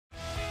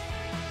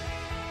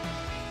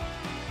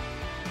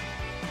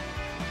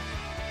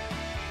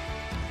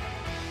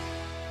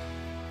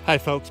Hi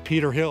folks,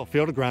 Peter Hill,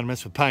 Field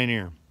Agronomist with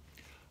Pioneer.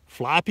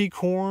 Floppy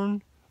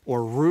corn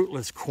or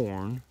rootless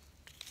corn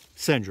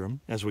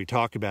syndrome, as we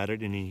talk about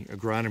it in the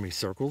agronomy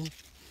circles,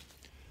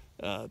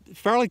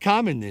 fairly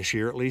common this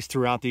year, at least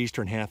throughout the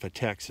eastern half of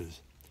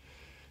Texas.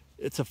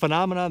 It's a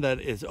phenomenon that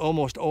is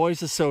almost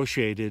always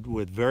associated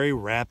with very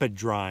rapid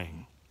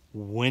drying,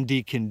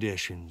 windy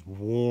conditions,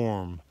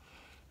 warm,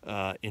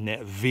 in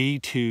that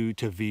V2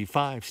 to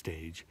V5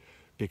 stage,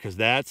 because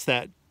that's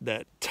that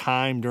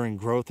time during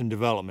growth and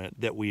development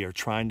that we are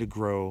trying to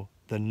grow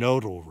the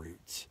nodal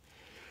roots,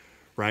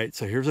 right?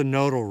 So here's a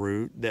nodal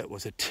root that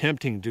was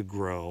attempting to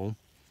grow,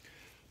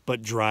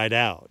 but dried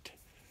out.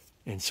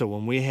 And so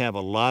when we have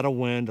a lot of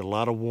wind, a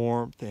lot of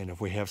warmth, and if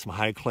we have some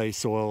high clay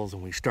soils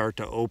and we start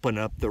to open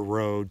up the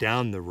row,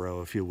 down the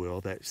row, if you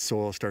will, that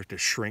soil starts to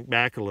shrink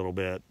back a little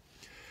bit,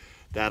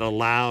 that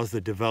allows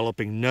the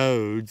developing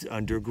nodes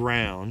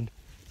underground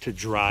to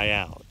dry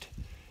out.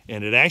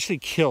 And it actually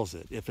kills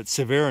it. If it's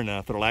severe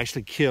enough, it'll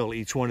actually kill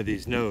each one of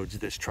these nodes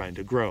that's trying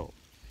to grow.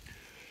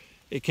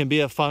 It can be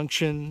a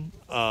function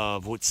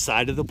of which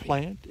side of the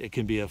plant. It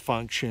can be a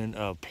function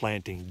of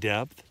planting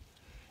depth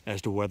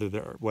as to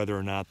whether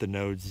or not the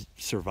nodes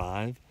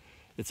survive.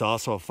 It's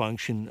also a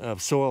function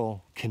of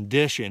soil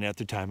condition at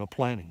the time of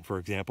planting. For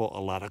example, a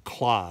lot of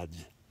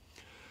clods.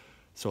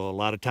 So a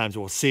lot of times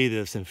we'll see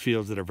this in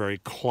fields that are very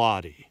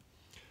cloddy.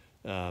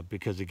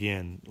 Because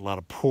again, a lot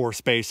of pore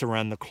space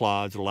around the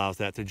clods allows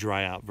that to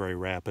dry out very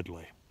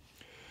rapidly.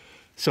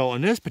 So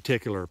on this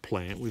particular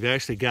plant, we've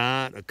actually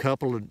got a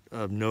couple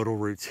of nodal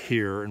roots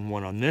here and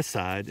one on this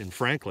side, and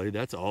frankly,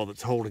 that's all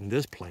that's holding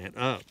this plant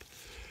up.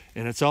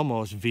 And it's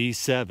almost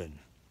V7.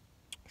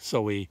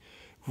 So we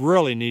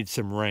really need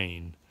some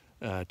rain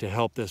to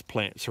help this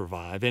plant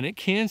survive, and it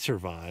can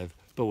survive,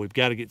 but we've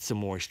got to get some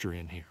moisture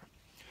in here.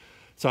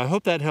 So I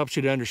hope that helps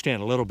you to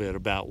understand a little bit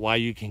about why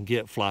you can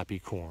get floppy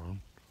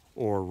corn,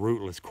 or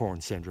rootless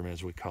corn syndrome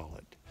as we call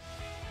it.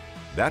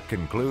 That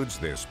concludes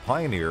this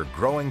Pioneer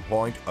Growing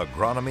Point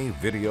Agronomy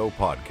video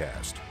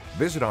podcast.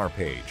 Visit our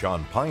page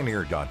on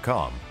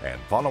pioneer.com and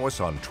follow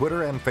us on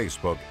Twitter and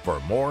Facebook for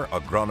more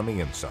agronomy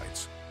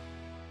insights.